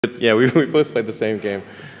Yeah, we both played the same game.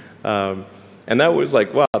 And that was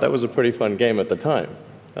like, wow, that was a pretty fun game at the time.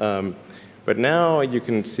 But now you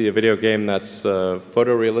can see a video game that's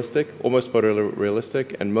photorealistic, almost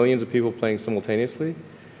photorealistic, and millions of people playing simultaneously.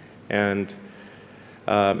 And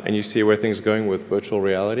you see where things are going with virtual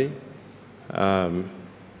reality and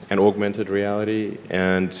augmented reality.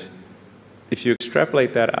 And if you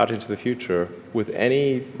extrapolate that out into the future with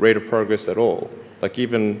any rate of progress at all, like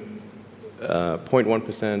even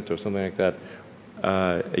 0.1% or something like that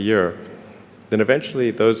a year, then eventually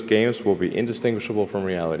those games will be indistinguishable from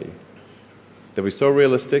reality. They'll be so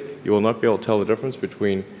realistic, you will not be able to tell the difference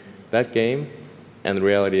between that game and the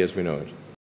reality as we know it.